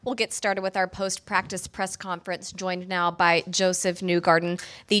We'll get started with our post-practice press conference, joined now by Joseph Newgarden,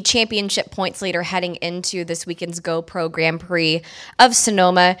 the championship points leader heading into this weekend's GoPro Grand Prix of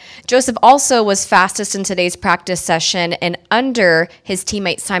Sonoma. Joseph also was fastest in today's practice session and under his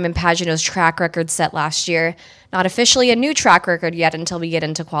teammate Simon Pagenaud's track record set last year. Not officially a new track record yet until we get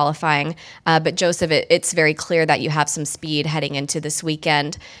into qualifying, but Joseph, it's very clear that you have some speed heading into this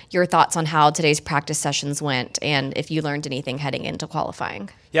weekend. Your thoughts on how today's practice sessions went and if you learned anything heading into qualifying?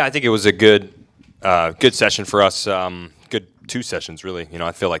 Yeah, I think it was a good session for us. Good two sessions, really.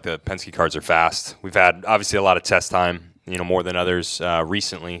 I feel like the Penske cars are fast. We've had obviously a lot of test time, more than others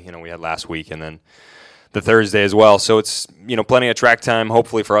recently. We had last week and then the Thursday as well. So it's, plenty of track time,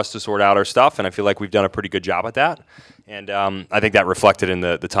 hopefully, for us to sort out our stuff. And I feel like we've done a pretty good job at that. And I think that reflected in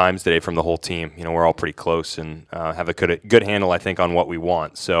the times today from the whole team. We're all pretty close and have a good handle, I think, on what we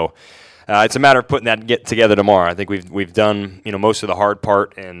want. So it's a matter of putting that together tomorrow. I think we've done, most of the hard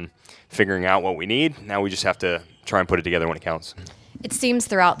part and figuring out what we need. Now we just have to try and put it together when it counts. It seems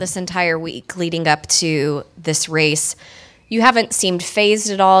throughout this entire week leading up to this race, you haven't seemed phased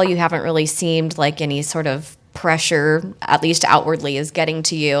at all. You haven't really seemed like any sort of pressure, at least outwardly, is getting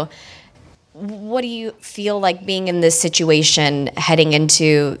to you. What do you feel like being in this situation heading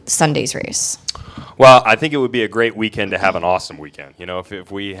into Sunday's race? Well, I think it would be a great weekend to have an awesome weekend. If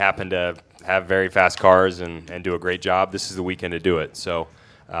we happen to have very fast cars and do a great job, this is the weekend to do it. So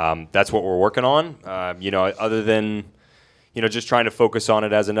that's what we're working on. Other than just trying to focus on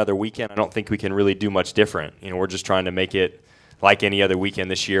it as another weekend, I don't think we can really do much different. We're just trying to make it like any other weekend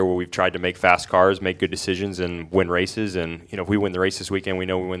this year where we've tried to make fast cars, make good decisions, and win races. And, if we win the race this weekend, we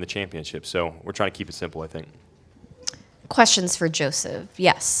know we win the championship. So we're trying to keep it simple, I think. Questions for Joseph?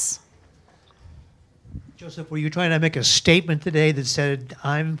 Yes. Joseph, were you trying to make a statement today that said,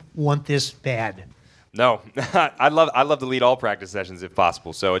 I want this bad? No, I'd love to lead all practice sessions if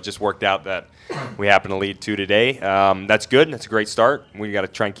possible. So it just worked out that we happen to lead two today. That's good. That's a great start. We got to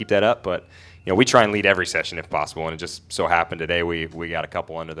try and keep that up. But we try and lead every session if possible. And it just so happened today we got a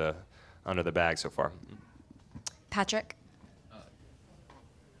couple under the bag so far. Patrick?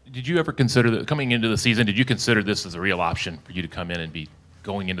 Did you ever consider coming into the season? Did you consider this as a real option for you to come in and be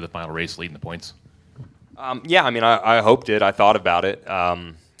going into the final race leading the points? Yeah, I hoped it. I thought about it.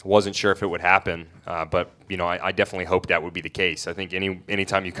 Wasn't sure if it would happen, but I definitely hoped that would be the case. I think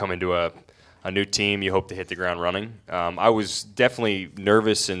anytime you come into a new team, you hope to hit the ground running. I was definitely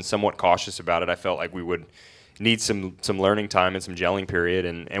nervous and somewhat cautious about it. I felt like we would need some learning time and some gelling period,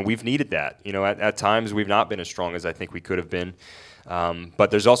 and we've needed that. At times we've not been as strong as I think we could have been. But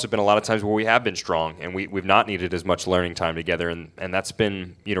there's also been a lot of times where we have been strong and we've not needed as much learning time together, and that's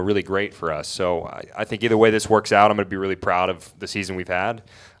been really great for us. So I think either way this works out, I'm going to be really proud of the season we've had.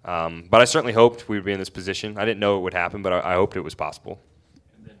 But I certainly hoped we would be in this position. I didn't know it would happen, but I hoped it was possible.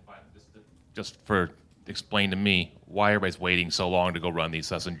 And then just explain to me why everybody's waiting so long to go run these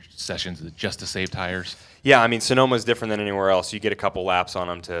sessions. Is it just to save tires? Yeah, Sonoma is different than anywhere else. You get a couple laps on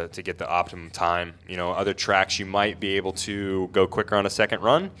them to get the optimum time. Other tracks you might be able to go quicker on a second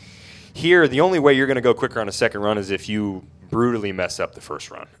run. Here, the only way you're going to go quicker on a second run is if you brutally mess up the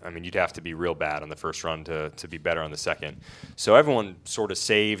first run. You'd have to be real bad on the first run to be better on the second. So everyone sort of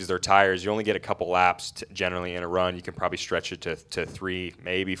saves their tires. You only get a couple laps generally in a run. You can probably stretch it to 3,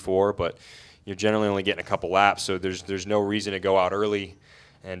 maybe 4, but you're generally only getting a couple laps. So there's no reason to go out early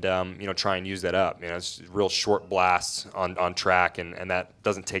and try and use that up. It's real short blasts on track, and that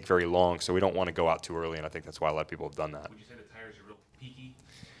doesn't take very long. So we don't want to go out too early, and I think that's why a lot of people have done that. Would you say the tires are real peaky?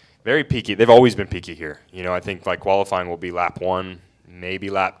 Very peaky. They've always been peaky here. I think like qualifying will be lap 1, maybe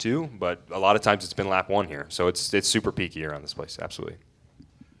lap 2, but a lot of times it's been lap 1 here. So it's super peaky around this place, absolutely.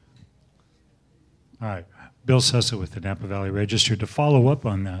 All right. Bill Sessa with the Napa Valley Register. To follow up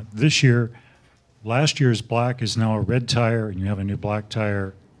on that, this year, last year's black is now a red tire, and you have a new black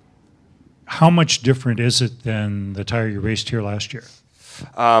tire. How much different is it than the tire you raced here last year?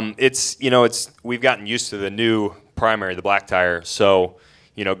 We've gotten used to the new primary, the black tire. So,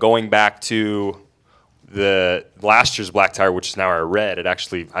 going back to the last year's black tire, which is now our red, it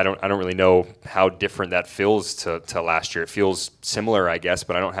actually I don't really know how different that feels to last year. It feels similar, I guess,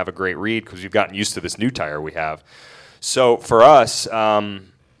 but I don't have a great read because we've gotten used to this new tire we have. So for us,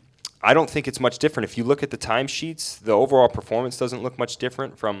 I don't think it's much different. If you look at the timesheets, the overall performance doesn't look much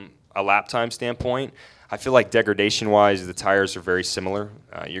different from a lap time standpoint. I feel like degradation-wise, the tires are very similar.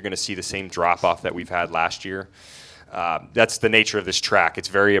 You're going to see the same drop-off that we've had last year. That's the nature of this track. It's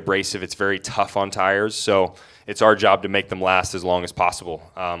very abrasive. It's very tough on tires. So it's our job to make them last as long as possible.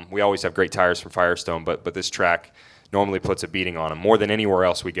 We always have great tires from Firestone, but this track normally puts a beating on them more than anywhere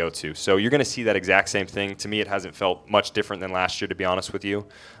else we go to. So you're going to see that exact same thing. To me, it hasn't felt much different than last year, to be honest with you.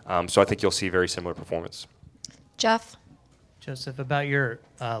 So I think you'll see very similar performance. Jeff? Joseph, about your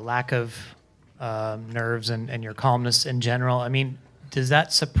lack of nerves and your calmness in general, I mean, does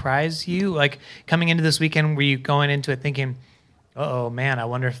that surprise you? Like, coming into this weekend, were you going into it thinking, oh man, I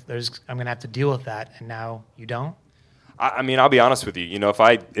wonder if I'm going to have to deal with that, and now you don't? I mean, I'll be honest with you. You know,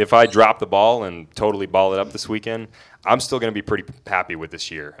 if I drop the ball and totally ball it up this weekend, I'm still going to be pretty happy with this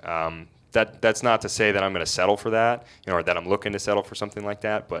year. That's not to say that I'm going to settle for that, you know, or that I'm looking to settle for something like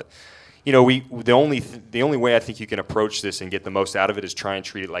that. But, you know, the only way I think you can approach this and get the most out of it is try and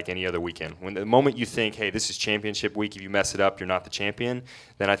treat it like any other weekend. When the moment you think, hey, this is championship week, if you mess it up, you're not the champion,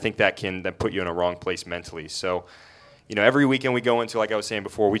 then I think that can then put you in a wrong place mentally. So, you know, every weekend we go into, like I was saying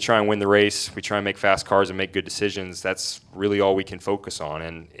before, we try and win the race. We try and make fast cars and make good decisions. That's really all we can focus on.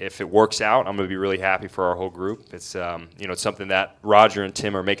 And if it works out, I'm going to be really happy for our whole group. It's, you know, it's something that Roger and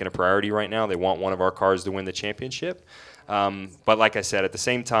Tim are making a priority right now. They want one of our cars to win the championship. But like I said, at the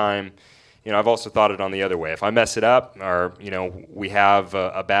same time, you know, I've also thought it on the other way. If I mess it up, or, you know, we have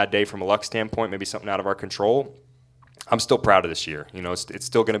a bad day from a luck standpoint, maybe something out of our control, I'm still proud of this year. You know, it's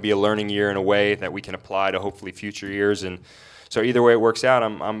still going to be a learning year in a way that we can apply to hopefully future years. And so either way it works out,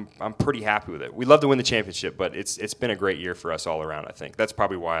 I'm pretty happy with it. We'd love to win the championship, but it's been a great year for us all around, I think. That's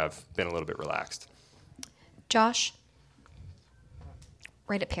probably why I've been a little bit relaxed. Josh?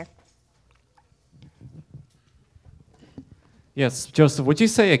 Right up here. Yes, Joseph, would you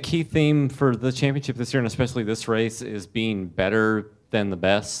say a key theme for the championship this year, and especially this race, is being better than the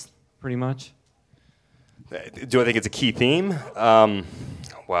best, pretty much? Do I think it's a key theme?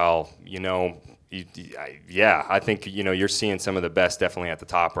 Well, you know, yeah, I think, you know, you're seeing some of the best definitely at the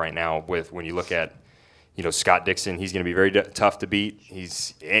top right now with when you look at, you know, Scott Dixon. He's going to be very tough to beat.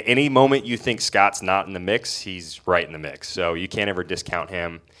 Any moment you think Scott's not in the mix, he's right in the mix. So you can't ever discount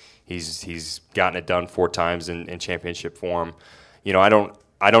him. He's gotten it done 4 times in championship form. You know, I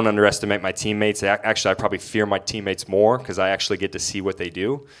don't underestimate my teammates. Actually, I probably fear my teammates more because I actually get to see what they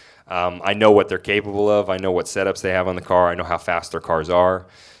do. I know what they're capable of. I know what setups they have on the car. I know how fast their cars are.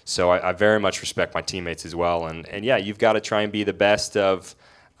 So I very much respect my teammates as well. And yeah, you've got to try and be the best of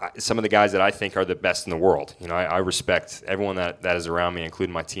some of the guys that I think are the best in the world. You know, I respect everyone that is around me,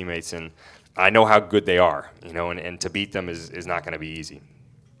 including my teammates, and I know how good they are. You know, and to beat them is not going to be easy.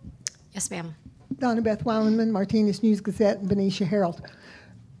 Yes, ma'am. Donna Beth Weilenman, Martinez News Gazette, and Benicia Herald.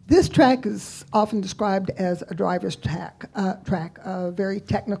 This track is often described as a driver's track, a very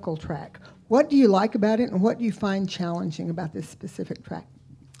technical track. What do you like about it, and what do you find challenging about this specific track?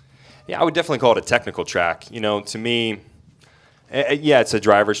 Yeah, I would definitely call it a technical track. You know, to me, yeah, it's a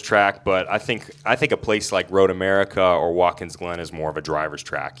driver's track, but I think a place like Road America or Watkins Glen is more of a driver's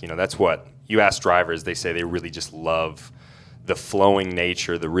track. You know, that's what you ask drivers; they say they really just love the flowing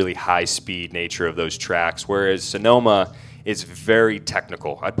nature, the really high-speed nature of those tracks, whereas Sonoma is very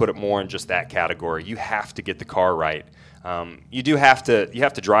technical. I'd put it more in just that category. You have to get the car right. You have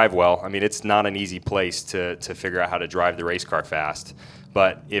to drive well. I mean, it's not an easy place to figure out how to drive the race car fast.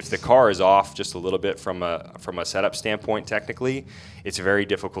 But if the car is off just a little bit from a setup standpoint, technically, it's very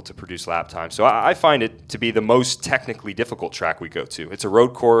difficult to produce lap time. So I find it to be the most technically difficult track we go to. It's a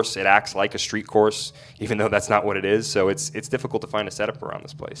road course. It acts like a street course, even though that's not what it is. So it's difficult to find a setup around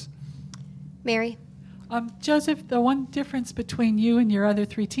this place. Mary? Joseph, the one difference between you and your other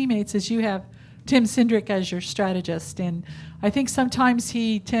 3 teammates is you have Tim Cindric as your strategist. And I think sometimes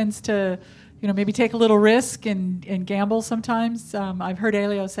he tends to, you know, maybe take a little risk and gamble sometimes. I've heard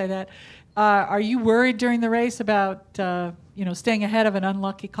Elio say that. Are you worried during the race about, you know, staying ahead of an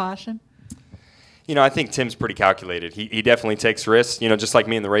unlucky caution? You know, I think Tim's pretty calculated. He definitely takes risks. You know, just like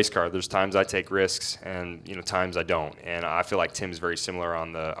me in the race car, there's times I take risks and, you know, times I don't. And I feel like Tim's very similar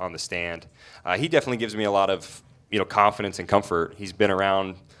on the stand. He definitely gives me a lot of, you know, confidence and comfort. He's been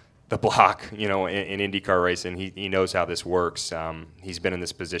around the block, you know, in IndyCar racing. He knows how this works. He's been in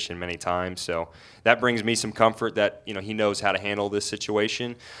this position many times. So that brings me some comfort that, you know, he knows how to handle this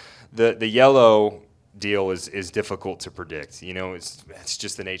situation. The yellow deal is difficult to predict. You know, it's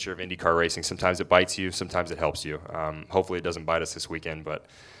just the nature of IndyCar racing. Sometimes it bites you, sometimes it helps you. Hopefully it doesn't bite us this weekend, but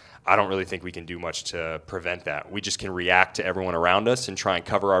I don't really think we can do much to prevent that. We just can react to everyone around us and try and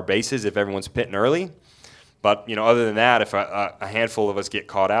cover our bases if everyone's pitting early. But, you know, other than that, if a handful of us get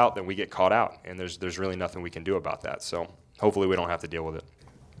caught out, then we get caught out, and there's really nothing we can do about that. So hopefully we don't have to deal with it.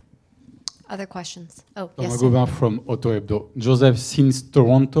 Other questions? Oh, Thomas yes. Gobin from Auto Hebdo. Joseph, since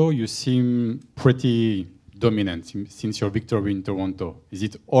Toronto, you seem pretty dominant since your victory in Toronto. Is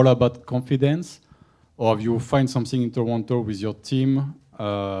it all about confidence, or have you find something in Toronto with your team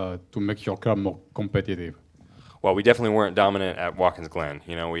to make your car more competitive? Well, we definitely weren't dominant at Watkins Glen.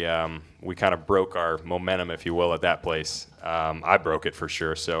 You know, we kind of broke our momentum, if you will, at that place. I broke it for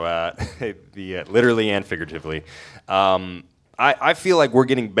sure. So literally and figuratively. I feel like we're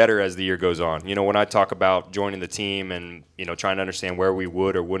getting better as the year goes on. You know, when I talk about joining the team and, you know, trying to understand where we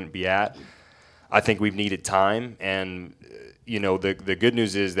would or wouldn't be at, I think we've needed time. And, you know, the good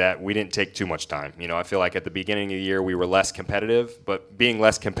news is that we didn't take too much time. You know, I feel like at the beginning of the year we were less competitive, but being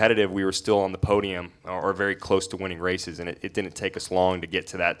less competitive, we were still on the podium or very close to winning races. And it didn't take us long to get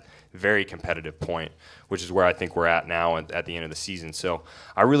to that very competitive point, which is where I think we're at now at the end of the season. So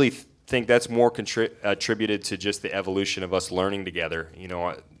I really think that's more attributed to just the evolution of us learning together. You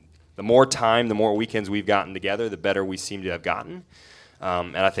know, the more time, the more weekends we've gotten together, the better we seem to have gotten.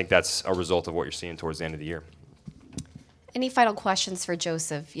 And I think that's a result of what you're seeing towards the end of the year. Any final questions for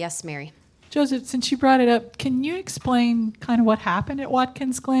Joseph? Yes, Mary. Joseph, since you brought it up, can you explain kind of what happened at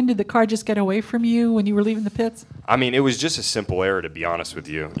Watkins Glen? Did the car just get away from you when you were leaving the pits? I mean, it was just a simple error, to be honest with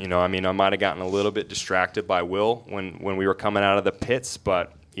you. You know, I mean, I might have gotten a little bit distracted by Will when we were coming out of the pits,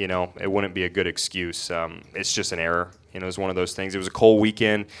 but, you know, it wouldn't be a good excuse. It's just an error. You know, it was one of those things. It was a cold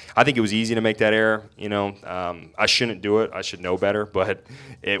weekend. I think it was easy to make that error. You know, I shouldn't do it. I should know better. But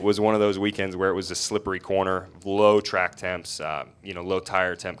it was one of those weekends where it was a slippery corner, low track temps, you know, low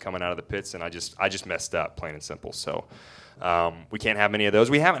tire temp coming out of the pits, and I just messed up, plain and simple. So we can't have many of those.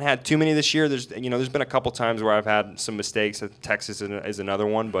 We haven't had too many this year. There's been a couple times where I've had some mistakes. Texas is another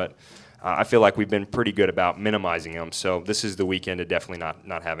one, but I feel like we've been pretty good about minimizing them. So this is the weekend to definitely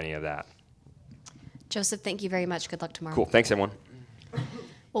not have any of that. Joseph, thank you very much. Good luck tomorrow. Cool. Thanks, everyone.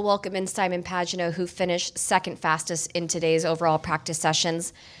 We'll welcome in Simon Pagenaud, who finished second fastest in today's overall practice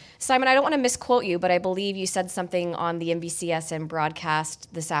sessions. Simon, I don't want to misquote you, but I believe you said something on the NBCSN broadcast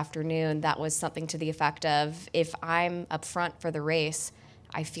this afternoon that was something to the effect of, if I'm up front for the race,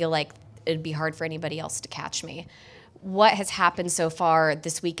 I feel like it'd be hard for anybody else to catch me. What has happened so far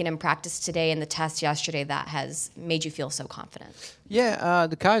this weekend in practice today and the test yesterday that has made you feel so confident? Yeah,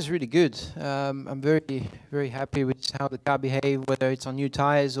 the car is really good. I'm very, very happy with how the car behaved, whether it's on new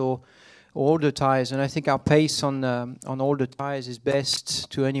tires or older tires. And I think our pace on older tires is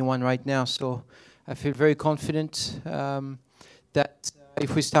best to anyone right now. So I feel very confident that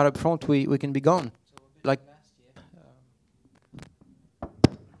if we start up front, we can be gone. Like last year.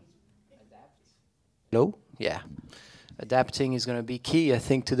 Hello? Yeah. Adapting is going to be key, I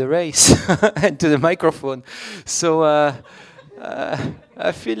think, to the race and to the microphone. So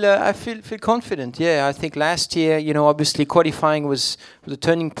I feel confident. Yeah, I think last year, you know, obviously qualifying was a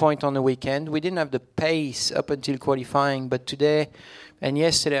turning point on the weekend. We didn't have the pace up until qualifying, but today and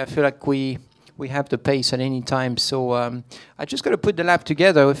yesterday, I feel like we have the pace at any time. So I just got to put the lap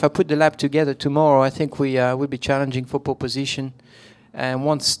together. If I put the lap together tomorrow, I think we will be challenging for pole position. And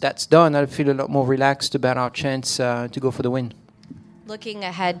once that's done, I feel a lot more relaxed about our chance to go for the win. Looking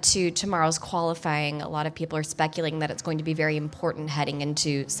ahead to tomorrow's qualifying, a lot of people are speculating that it's going to be very important heading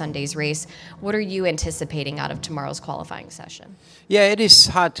into Sunday's race. What are you anticipating out of tomorrow's qualifying session? Yeah, it is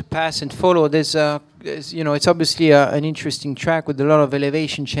hard to pass and follow. There's you know, it's obviously an interesting track with a lot of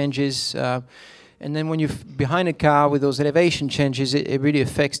elevation changes. And then when you're behind a car with those elevation changes, it really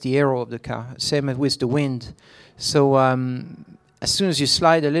affects the aero of the car. Same with the wind. So as soon as you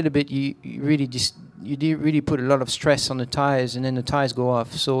slide a little bit, you really put a lot of stress on the tires, and then the tires go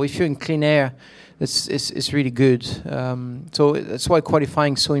off. So if you're in clean air, it's really good. So that's why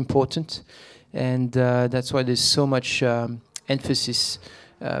qualifying is so important, and that's why there's so much emphasis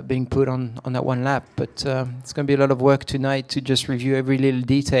being put on that one lap. But it's going to be a lot of work tonight to just review every little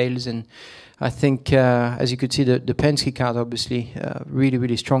details. And I think, as you could see, the Penske car obviously really,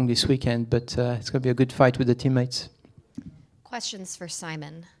 really strong this weekend. But it's going to be a good fight with the teammates. Questions for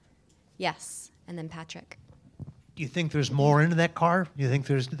Simon? Yes, and then Patrick. Do you think there's more into that car? Do you think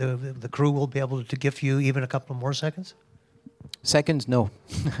there's the crew will be able to give you even a couple more seconds? Seconds, no.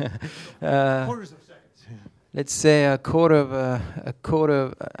 Quarters of seconds. Let's say a quarter,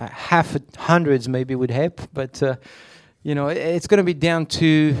 half hundreds maybe would help. But you know, it's going to be down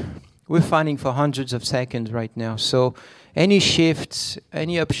to, we're fighting for hundreds of seconds right now. So any shifts,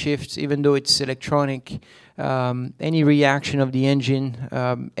 any upshifts, even though it's electronic, any reaction of the engine,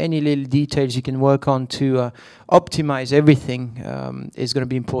 any little details you can work on to optimize everything is going to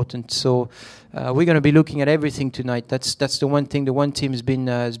be important. So we're going to be looking at everything tonight. That's the one thing. The one team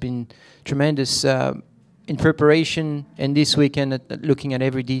has been tremendous in preparation, and this weekend at looking at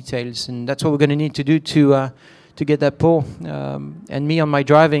every details, and that's what we're going to need to do to get that pole. And me on my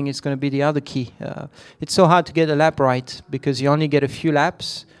driving is going to be the other key. It's so hard to get a lap right because you only get a few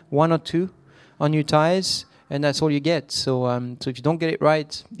laps, 1 or 2 on your tires, and that's all you get. So if you don't get it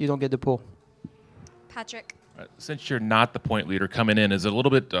right, you don't get the pole. Patrick? Since you're not the point leader coming in, is it a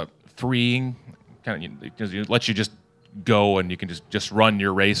little bit freeing? Kind of because it lets you just go and you can just run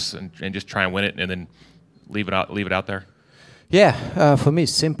your race and just try and win it, and then leave it out there. Yeah, for me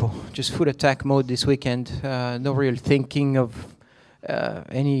it's simple. Just full attack mode this weekend. No real thinking of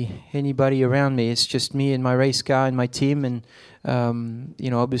anybody around me. It's just me and my race car and my team. And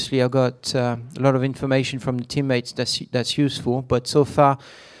obviously I got a lot of information from the teammates that's useful. But so far,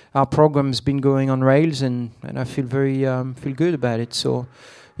 our program's been going on rails, and I feel very feel good about it. So,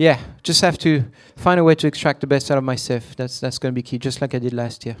 yeah, just have to find a way to extract the best out of myself. That's going to be key, just like I did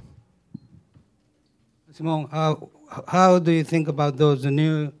last year. Simon, how do you think about the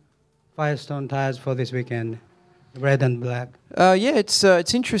new Firestone tires for this weekend, red and black?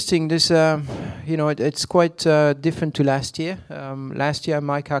 It's interesting. This, it's quite different to last year. Last year,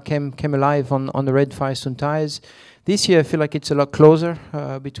 my car came alive on the red Firestone tires. This year, I feel like it's a lot closer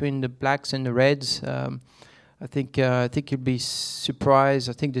between the blacks and the reds. I think you'll be surprised.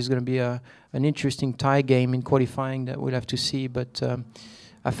 I think there's going to be an interesting tie game in qualifying that we'll have to see. But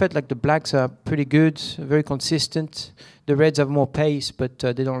I felt like the blacks are pretty good, very consistent. The reds have more pace, but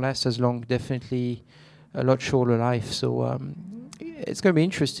they don't last as long. Definitely a lot shorter life. So it's going to be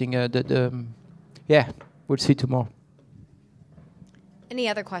interesting. We'll see tomorrow. Any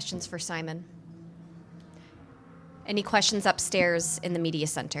other questions for Simon? Any questions upstairs in the media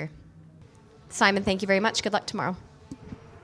center? Simon, thank you very much. Good luck tomorrow.